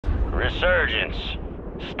Resurgence.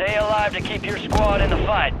 Stay alive to keep your squad in the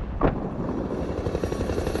fight.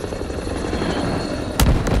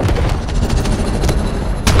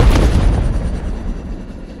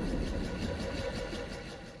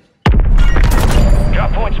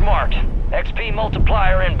 Drop points marked. XP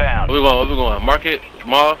multiplier inbound. Where we going? Market?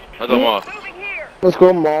 Mall? Let's go mall. Let's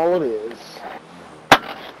go mall it is.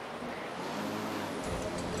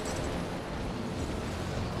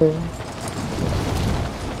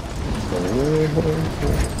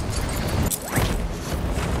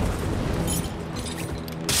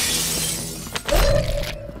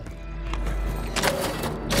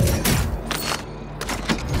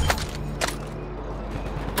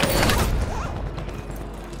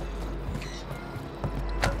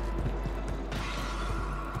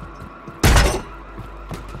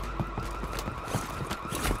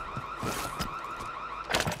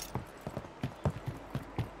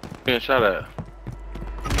 Getting shot at.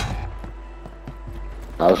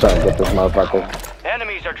 I was trying to get this motherfucker.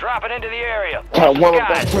 Enemies are dropping into the area. Got one of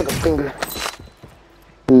that trigger finger.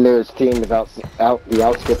 And their team is out the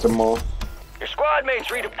outskirts of mall. Your squad mates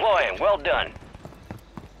redeploying. Well done.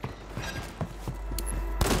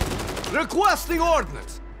 Requesting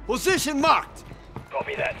ordnance. Position marked.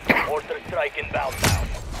 Copy that. Mortar strike inbound now.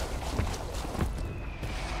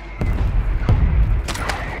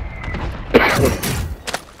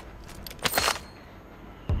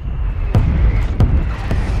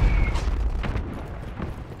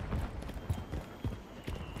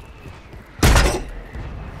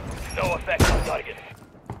 No effect on target.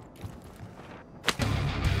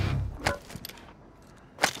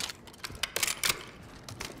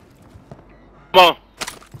 Come on.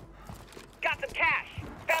 Got some cash.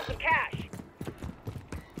 Found some cash.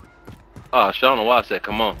 Oh, shit, I don't know why I said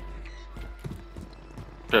come on.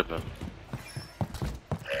 Tripping.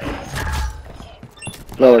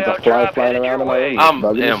 No, it's a fly flying around in my ear.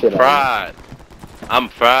 I'm fried. I'm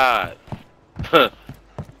fried.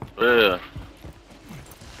 Real.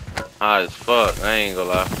 High as fuck. I ain't gonna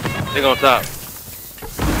lie. They on top.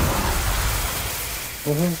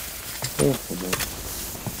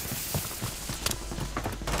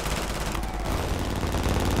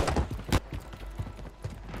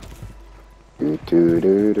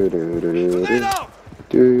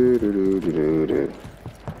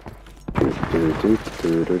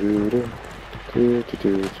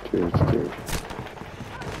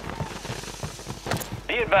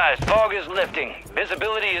 Be advised, fog is lifting.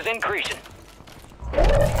 Visibility is increasing. You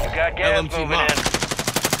got gas moving in.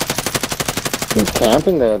 You're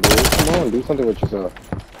camping there, dude. Come on, do something with yourself.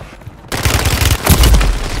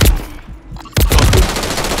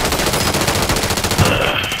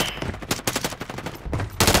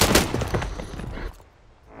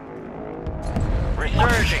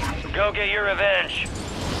 Resurging. Go get your revenge.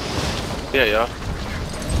 Yeah, y'all.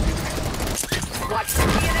 Watch for an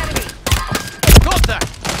enemy. Contact.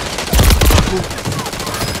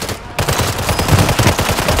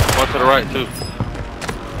 One to the right, too.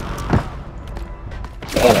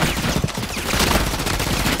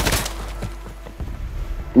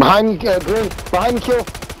 Behind me, Green. Behind me, kill.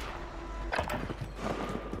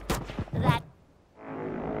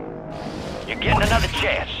 You're getting another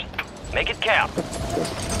chance. Make it count.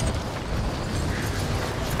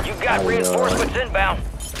 You got reinforcements inbound.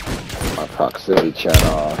 My proximity chat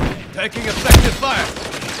off. Taking effective fire.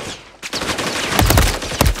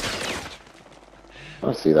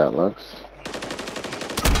 I see that, Lux.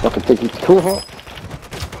 I can take you to huh?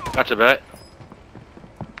 Got your back.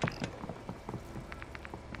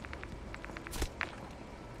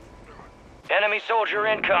 Enemy soldier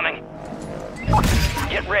incoming.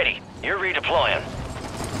 Get ready. You're redeploying.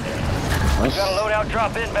 Nice. Got a loadout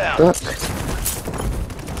drop inbound. Stuck.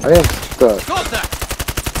 I am stuck. Contact.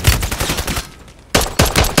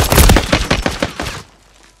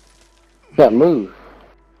 Can't move.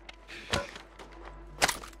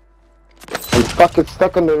 I'm fucking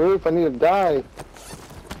stuck on the roof. I need to die.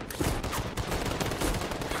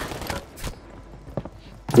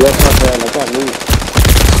 Yes, my friend. I can't move.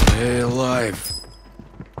 Stay alive.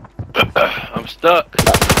 I'm stuck.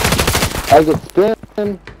 I get spin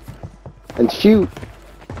and shoot.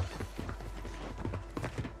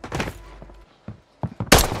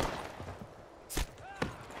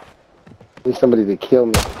 Need somebody to kill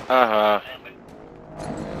me.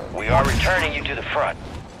 We are returning you to the front.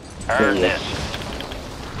 Earn this.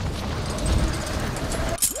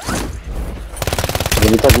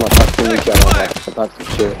 When you talking about proximity chat, I talk some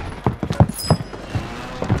shit.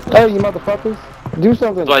 Hey, you motherfuckers! Do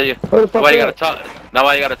something. That's why you gotta talk. Now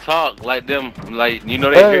why you gotta talk like them, like you know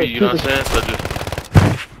they hear you. You know what I'm saying? So just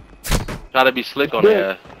try to be slick on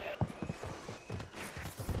their ass.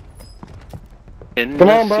 In Come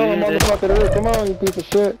the on, bro. I'm on the city. fucking roof. Come on, you piece of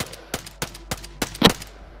shit.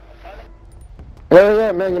 Hell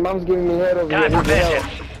yeah, man. Your mom's giving me head over here. Time for Need your help.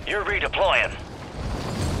 vengeance. You're redeploying.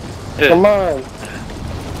 Come on.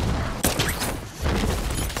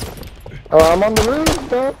 Oh, I'm on the roof,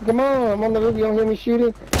 bro. Come on. I'm on the roof. You don't hear me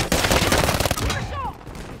shooting?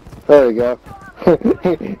 There we go.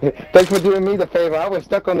 Thanks for doing me the favor. I was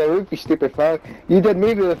stuck on the roof, you stupid fuck. You did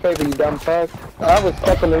me the favor, you dumb fuck. I was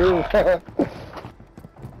stuck on the roof.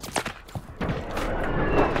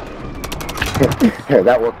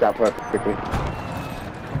 That worked out perfectly.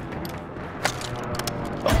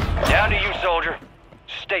 Down to you, soldier.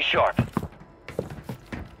 Stay sharp.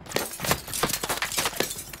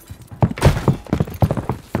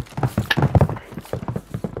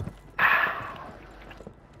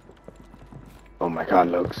 Oh my god,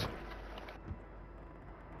 Lokes.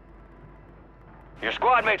 Your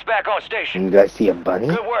squad mate's back on station. Did I see a bunny?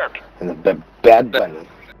 Good work. And a bad bunny.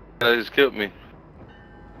 That just killed me.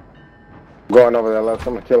 Going over there, Lokes.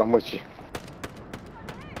 I'm gonna kill him with you.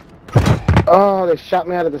 Oh, they shot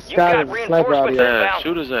me out of the sky with a sniper out here. Yeah,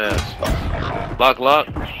 shoot his ass. Lock.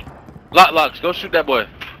 Locks, go shoot that boy.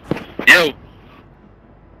 Yo.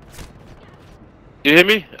 You hear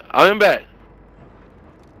me? I'm back.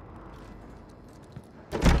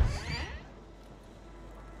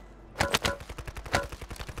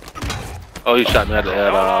 Oh, he shot me out the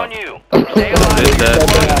head. On you. Stay alive.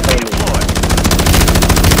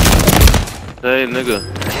 Hey, nigga.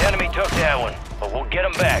 The enemy took that one, but we'll get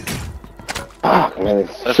him back. Fuck, man.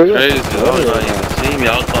 It's That's serious. crazy. I was not even seeing me. I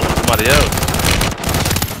was talking to somebody else.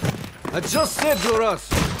 I just said to us.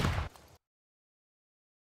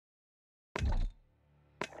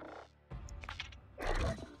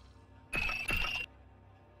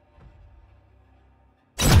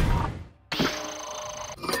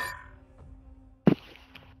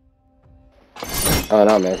 Oh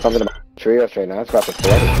no, man. Something about trios right now. It's about to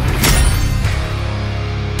flood.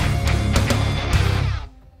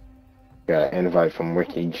 Got an invite from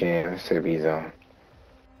Wiki Jam. City Zone.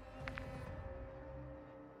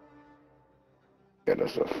 Get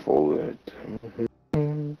us a forward.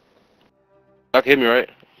 Y'all can hear me, right?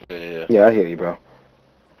 Yeah. Yeah, I hear you, bro.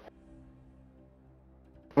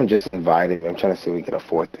 I'm just invited. I'm trying to see if we get a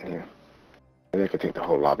fourth in here. Maybe I could take the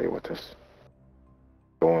whole lobby with us.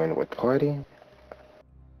 Join with party.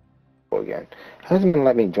 Go again. Hasn't been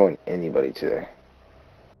letting me join anybody today.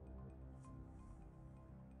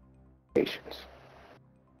 Patience.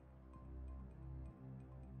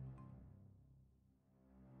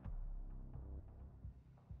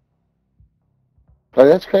 Oh,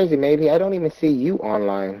 that's crazy, maybe. I don't even see you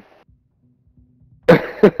online.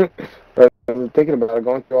 But I'm thinking about it,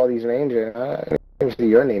 going through all these names here. I don't even see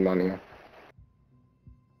your name on here.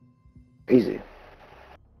 Easy.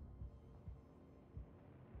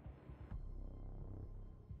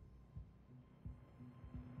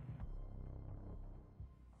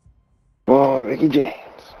 Oh, Ricky James.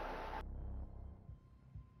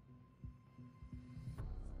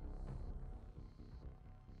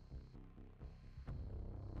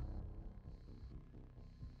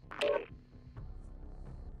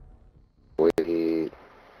 Wait.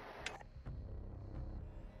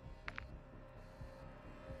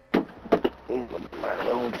 My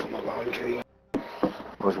load from the laundry. I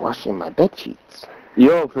was washing my bed sheets.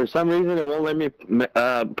 Yo, for some reason it won't let me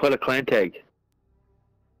put a clan tag.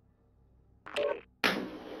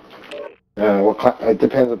 It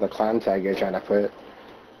depends on the clan tag you're trying to put.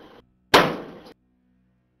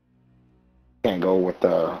 Can't go with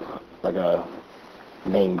like a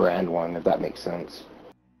name brand one, if that makes sense.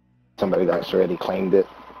 Somebody that's already claimed it,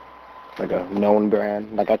 like a known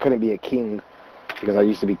brand. Like I couldn't be a king because I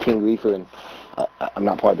used to be King Reefer, and I'm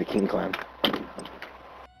not part of the King clan.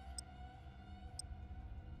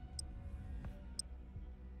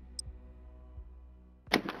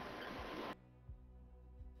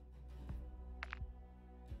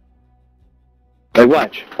 Like,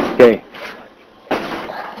 watch. Okay.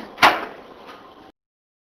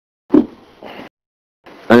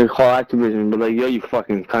 I'm gonna call Activision and be like, yo, you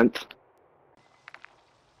fucking cunt.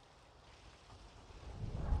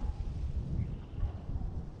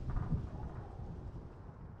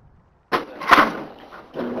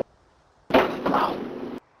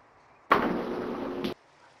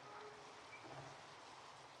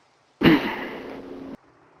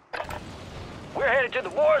 We're headed to the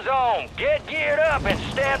war zone. Get geared up and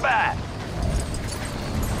stand by.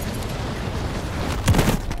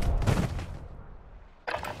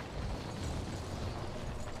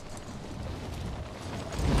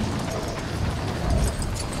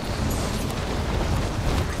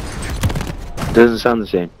 Doesn't sound the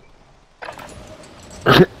same.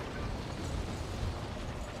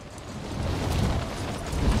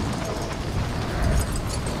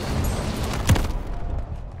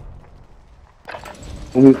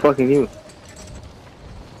 Who fucking you?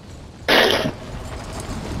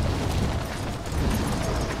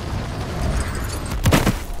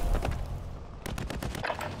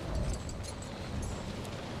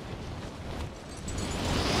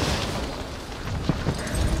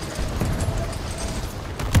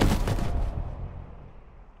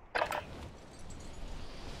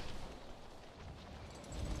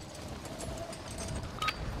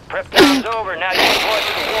 Prep time's over. Now you deploy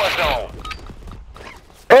to the war zone.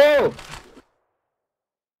 Oh!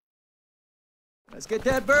 Let's get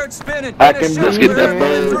that bird spinning. I can Let's get that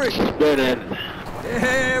bird spinning.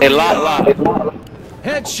 Hey, lock.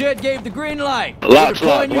 Head shed gave the green light. Lock. We're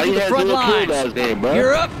deploying Why you you to the had front to lines. last game, bro?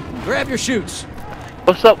 You're up. Grab your shoots.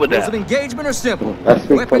 What's up with Rules of that? engagement are simple. That's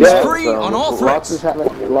Weapons free on all threats.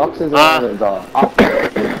 Locks is on his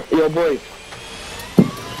Yo, boy.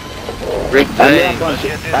 Rick Add James.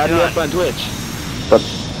 me up on Twitch.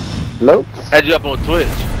 Nope. Had you up on Twitch.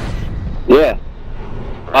 Yeah.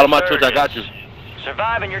 All of my Twitch, I got you.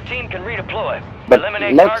 Survive and your team can redeploy. But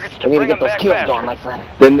Eliminate Lux, targets to we need to bring get them those back kills faster. going, my friend.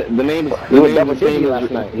 Then the name is You were double digit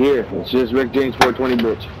last night. Here. It's just Rick James 420,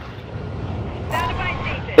 bitch.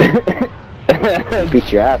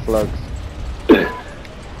 Beat your ass, Lux.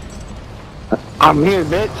 I'm here,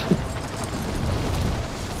 bitch.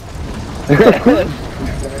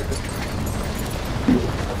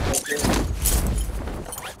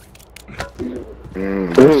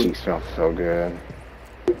 That cheek smells so good.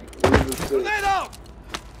 Damn it, dude.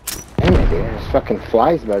 There's fucking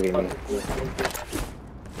flies bugging me.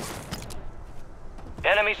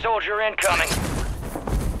 Enemy soldier incoming.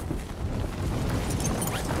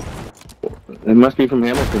 It must be from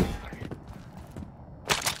Hamilton.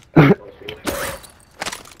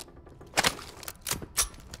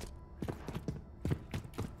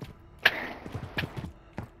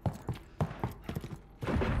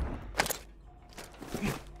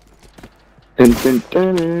 Dun, dun,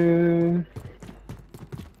 dun.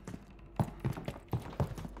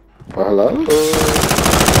 Well, hello? Are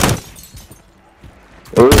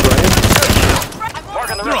we playing?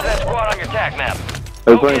 Marking the rest of that squad on your tac map.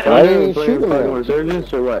 Are we Go playing get 'em. Why Are didn't we you playing shoot him fucking then?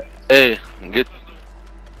 Resurgence or what? Hey, get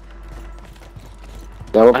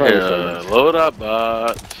Yeah, we're I playing hear Resurgence. load up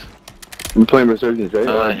bots. We're playing Resurgence, right?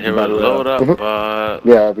 I hear a load up bot.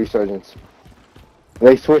 Yeah, Resurgence.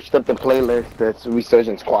 They switched up the playlist. That's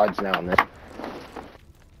Resurgence squads now, man.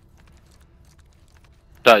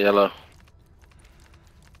 Shot yellow.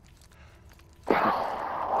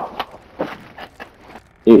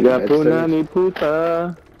 Ida punani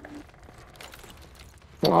puta.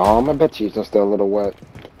 Oh, my bed sheets are still a little wet.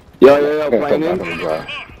 Yo, Gotta playing put in? that in the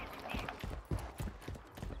dry.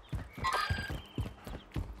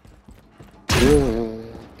 Yeah.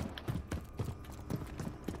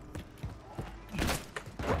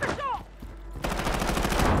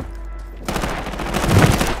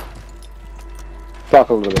 Talk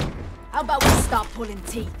a little bit. How about we stop pulling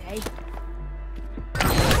teeth, eh?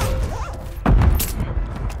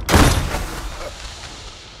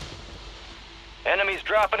 Enemies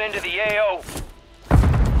dropping into the AO.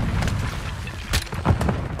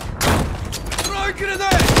 Throw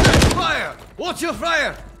grenade! Fire! Watch your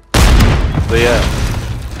fire! So yeah.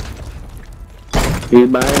 He's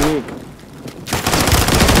behind me.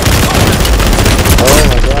 Oh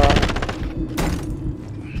my god.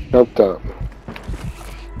 Choked up.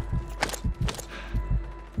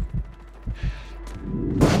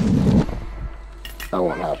 That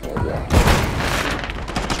won't happen again.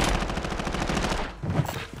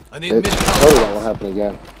 I need It's totally that won't happen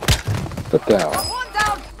again. Put down. One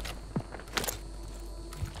down!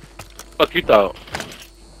 Fuck you thought.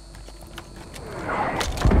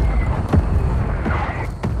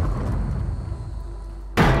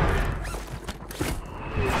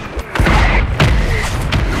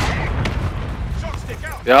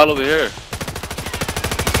 Y'all over here.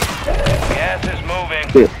 Gas is moving.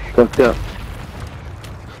 Shit, fucked up.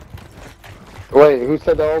 Wait, who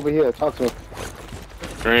said that over here? Talk to me.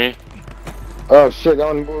 Green. Oh shit,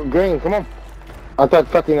 on green, come on. I thought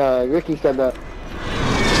fucking Ricky said that.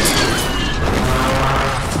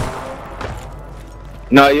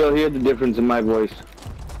 No, you'll hear the difference in my voice.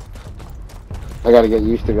 I gotta get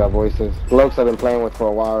used to that voices. Lokes I've been playing with for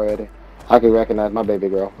a while already. I can recognize my baby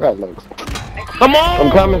girl. Right, Lokes. Come on!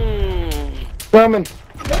 I'm coming. Coming.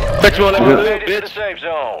 Bet you won't let me Made live, it to the bitch. safe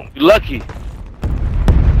zone. You lucky.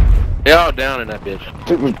 They all down in that bitch.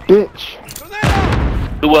 It was bitch.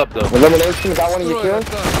 Two up though. Elimination, got one of your kills?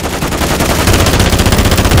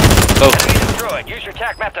 Go. Enemy destroyed. Use your your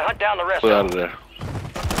tac map to hunt down the rest Put out of of them. there.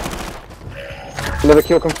 Another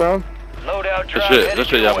kill confirmed. Loadout drop That's it, headed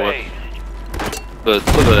that's it, your y'all way. Look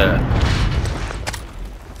at that.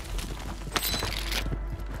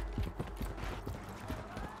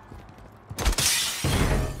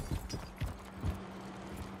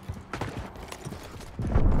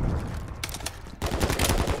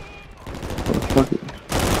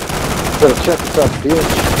 Better check this out, bitch.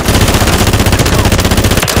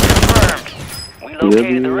 Confirmed. We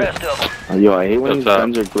located the rest of them. Yo, I hate when these What's up?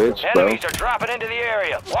 guns are glitched, bro. Enemies are dropping into the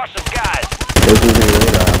area. Watch the skies. This isn't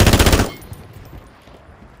really that.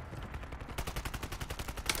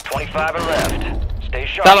 25 are left. Stay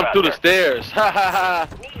sharp. Shot him out through the there. stairs. Ha ha ha.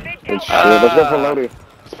 Good shit. Let's go for Lodi.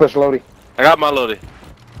 Let's push Lodi. I got my loaded.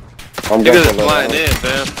 I'm Niggas going is for flying Lodi. in,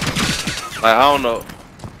 fam. Like, I don't know.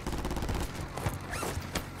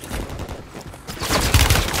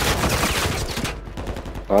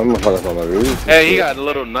 I'm gonna fuck up on the roof. Hey, he got a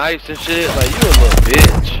little knives and shit. Like, you a little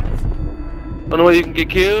bitch. Don't know where you can get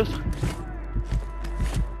kills?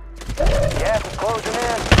 Gas is closing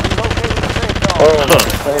in. Located the safe zone. Oh,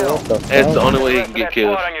 hey, what the That's the fuck? only way he Rest can of get that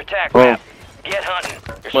kills. squad on your tac Oh. map. Get hunting.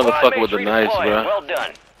 Your squad Motherfucker mates with the knives, redeploying. bruh. Well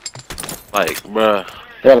done. Like, bruh.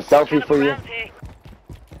 Got a selfie for you.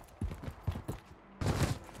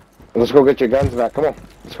 Let's go get your guns back. Come on.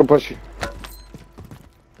 Let's go push you.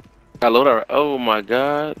 Got loader. Oh my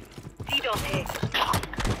god. Come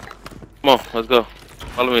on, let's go.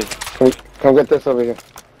 Follow me. Come get this over here.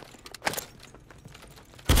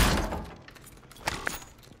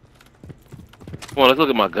 Come on, let's look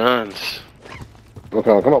at my guns.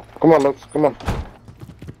 Okay, come on. Come on, Lux. Come on.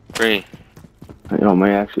 Green. Yo, I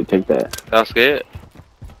might actually take that. Y'all scared?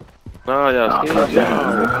 No, y'all scared.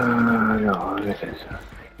 No, this is.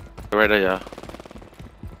 Right there, y'all.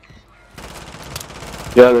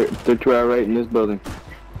 Yeah, they're to our right in this building.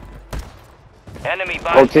 Enemy Oh,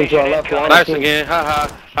 buy team to station our left, incoming. Nice again. Ha ha.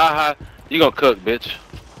 Ha ha. You gonna cook, bitch.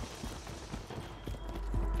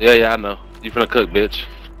 Yeah, I know. You finna cook, bitch.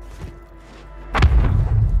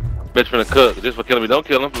 Bitch finna cook. Just for killing me. Don't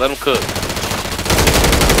kill him. Let him cook.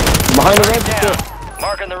 Behind the Down. register.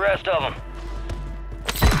 Marking the rest of them.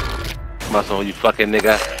 My son, you fucking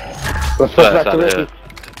nigga. Let's push Fast back to out of Ricky. here.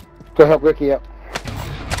 Go help Ricky up.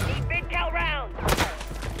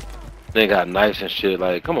 They got nice and shit.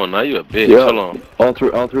 Like, come on now, you a bitch. Yeah. Hold on. All three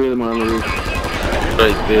of them are on the roof.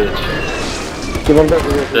 Straight bitch. Give him back to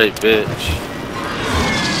Ricky. Straight bitch.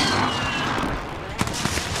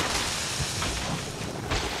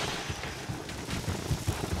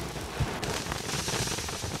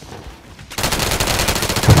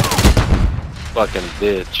 Fucking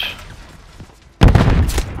bitch.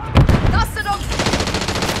 That's enough.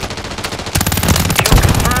 Kill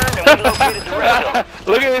confirmed and we located the rest of them.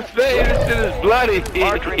 Look at his face. This shit is bloody.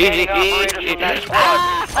 Mark remaining operators from that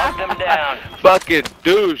squad. Hunt them down. Fucking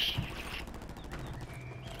douche.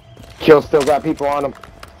 Kill still got people on him.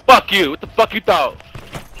 Fuck you. What the fuck you thought?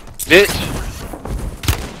 Bitch.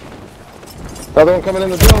 The other one coming in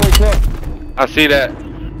the door. We can't. I see that.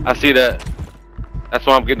 I see that. That's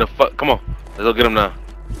why I'm getting the fuck. Come on. Let's go get him now.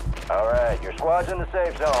 Alright, your squad's in the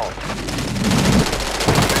safe zone.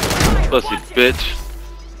 Pussy bitch.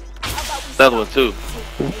 Another one too.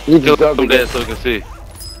 You Kill just dug him it. dead so we can see.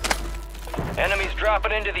 Enemies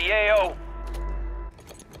dropping into the AO.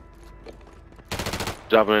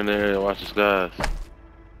 Dropping in there and watch the skies.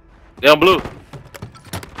 Yeah, I'm blue.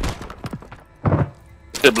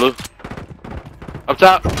 Shit, blue. Up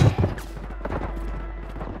top.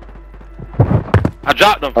 I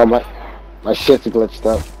dropped him. Oh, my shit's glitched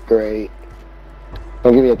up. Great.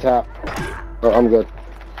 Don't give me a tap. Oh, I'm good.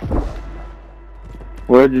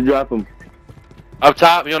 Where'd you drop him? Up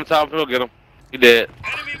top. He on the top. We'll get him. He dead.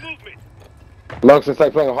 Lux, it's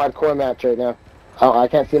like playing a hardcore match right now. I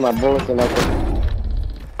can't see my bullets and nothing.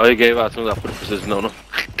 Oh, he gave out as soon as I put the precision on him.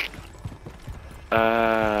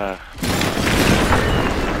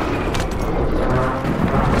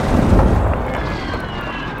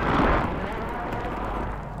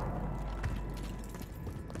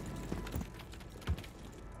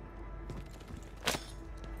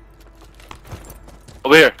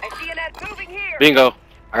 Over here. Bingo.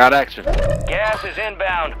 I got action. Gas is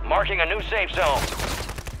inbound, marking a new safe zone.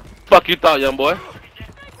 Fuck you thought, young boy.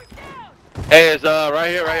 Hey, it's right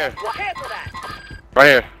here, right here.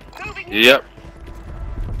 Right here. Yep.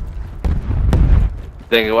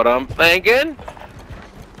 Thinking what I'm thinking?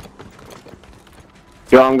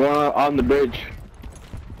 Yo, I'm going on the bridge.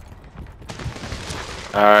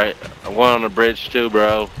 Alright, I'm going on the bridge too,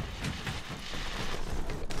 bro.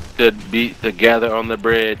 Should be together on the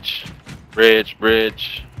bridge.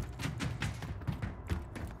 Bridge.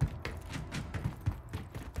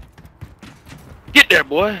 there,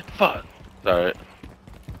 boy. Fuck. Sorry.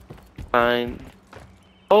 Fine.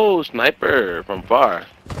 Oh, sniper from far.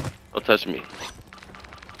 Don't touch me.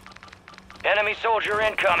 Enemy soldier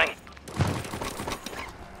incoming.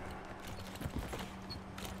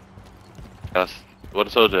 That's what a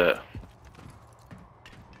soldier at.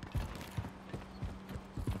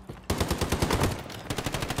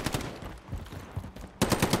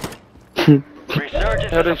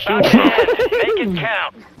 Resurgence Where they is shoot about to from? end. Make it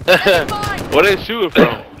count. Where they shooting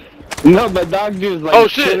from? No, the dog just like Oh,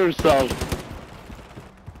 shit. shit herself.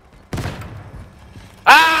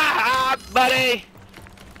 Ah, buddy!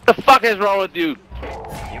 What the fuck is wrong with you? You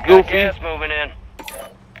got Goofy. gas moving in.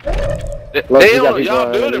 They Look, you got on people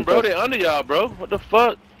y'all building, underneath bro. us. They under y'all, bro. What the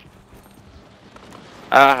fuck?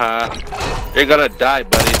 You're gonna die,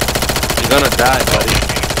 buddy. You're gonna die, buddy.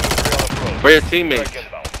 Where your teammates?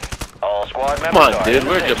 All squad members Come on, are dude. in the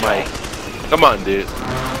Where's your safe mic? zone. Come on, dude.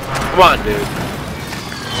 Come on, dude.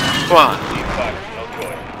 Come on.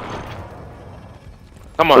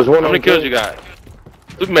 Come on. There's How one many on kills two. you got?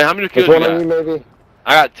 Look, man, how many There's kills you one on you, got? maybe?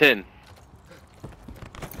 I got 10.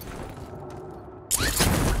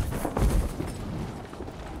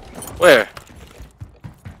 Where?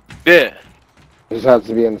 Yeah. Just has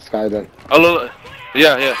to be in the sky then. Oh, look.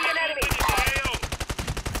 Yeah.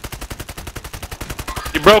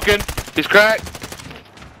 He's broken. He's cracked.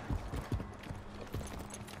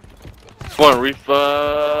 One Reaper.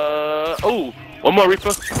 Oh, one more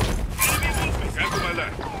Reaper.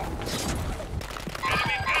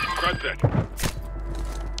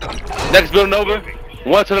 Next building over.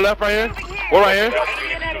 One to the left right here. One right here.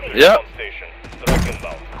 Yep.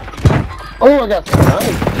 Oh, I got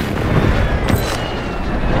sniped.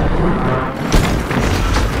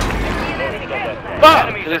 Fuck!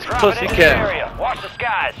 Enemies are This dropping pussy into the cat. area. Watch the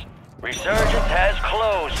skies. Resurgence has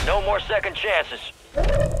closed. No more second chances.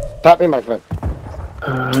 Tap me, my friend.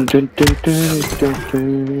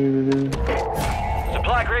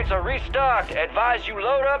 Supply crates are restocked. Advise you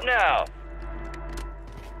load up now.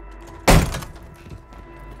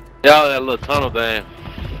 Y'all that little tunnel thing.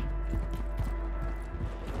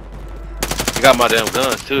 I got my damn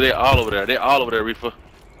guns too. They all over there. They all over there, Reefer.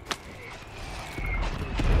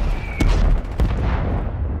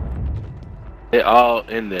 They all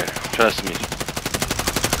in there. Trust me.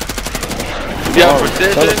 Yeah,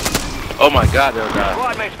 precision. Oh my God, they'll die.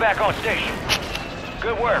 Squad mates back on station.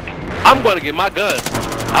 Good work. I'm gonna get my gun.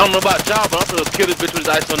 I don't know about y'all, but I'm gonna kill this bitch with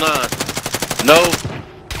this ISO 9. No.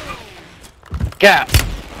 Cap.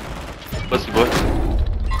 Pussy boy.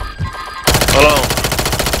 Hold on.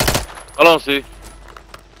 Hold on, see.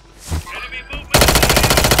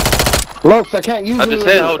 Lokes, I can't use I him. just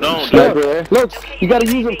said hold on, Yeah, dude. Lokes, you gotta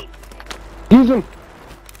use him. Use him.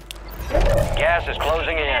 Gas is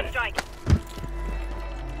closing in.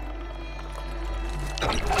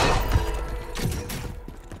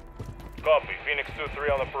 Copy. Phoenix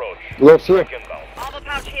 2-3 on approach. Lokes here. Inbound.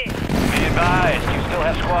 Be advised, you still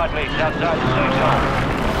have squad mates outside the safe zone.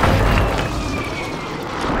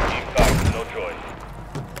 Keep back. No choice.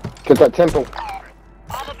 Get that tempo.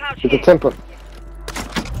 Get the tempo.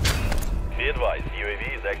 Be advised.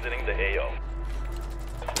 UAV is exiting the AO.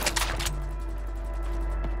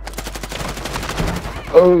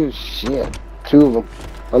 Oh shit. Two of them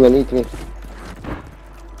underneath me.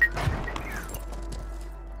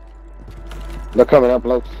 They're coming up,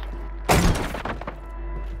 Lokes.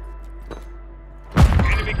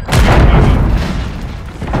 Enemy.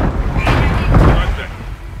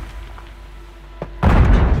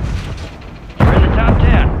 You're in the top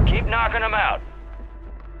 10. Keep knocking them out.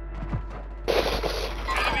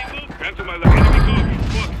 Enemy move. Cancel my left. Enemy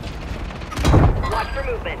go. Watch for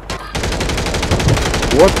movement.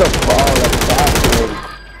 What the fuck? That's fascinating.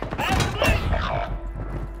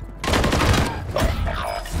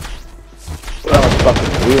 That was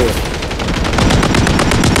fucking weird.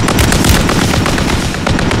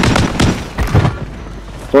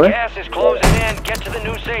 Sorry? Gas is closing in. Get to the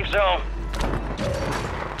new safe zone.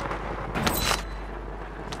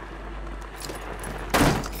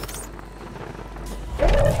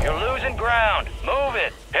 You're losing ground. Move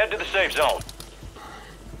it. Head to the safe zone.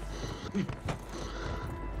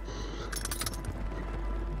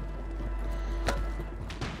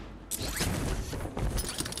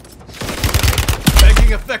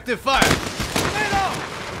 Taking effective fire.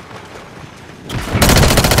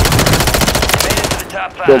 Made it to the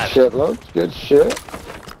top 5. Good shit, Lokes. Good shit.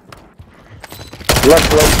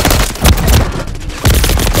 Left, Lokes.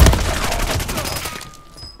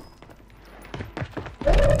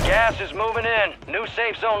 Gas is moving in. New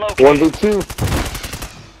safe zone located. 1v2.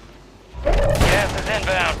 Gas is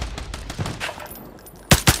inbound.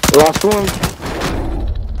 Last one.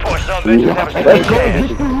 Warzone veterans have a second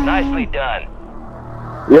chance. Nicely done.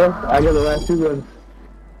 Yeah, I got the last 2 ones.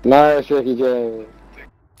 Nice, Ricky J.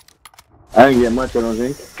 I didn't get much, I don't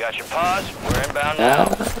think. Got your pause. We're inbound now.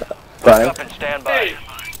 Look Five. up and stand by. Hey.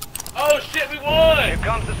 Oh shit, we won! Here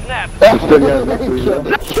comes the snap. Still got the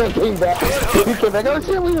 3 He came back. He came back. Oh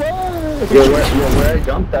shit, we won. where I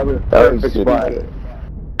jumped, that was a perfect spot.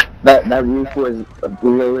 That roof was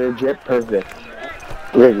legit perfect.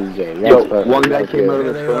 Ricky J. Yo, one guy came out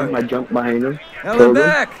of the storm, I jumped behind him, Hell killed him,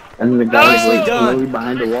 back. and then the guy Nicely was done. literally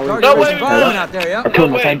behind the wall. Start No pushing way. volume out there, I yeah? killed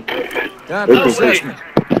him No with way. Got Wait, the wait. assessment.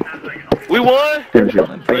 We won? finish it.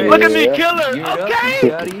 Look at me, killer! Geared up, Okay!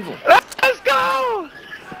 got evil. Let's go!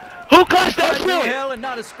 Who clutched that Fight me shit? hell and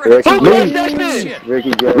not a Ricky script. Who clutched J. that shit?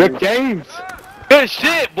 Ricky J. Rick James! Good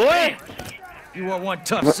shit, boy! You want one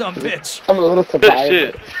tough son bitch. I'm a little Good surprised.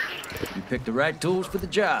 shit. You picked the right tools for the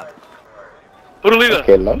job. Who the leader?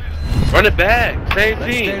 Okay, no. Run it back. Same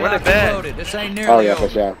Let's team. stay Run it locked and back. loaded. This ain't Oh nearly yeah, for over.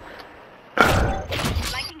 sure.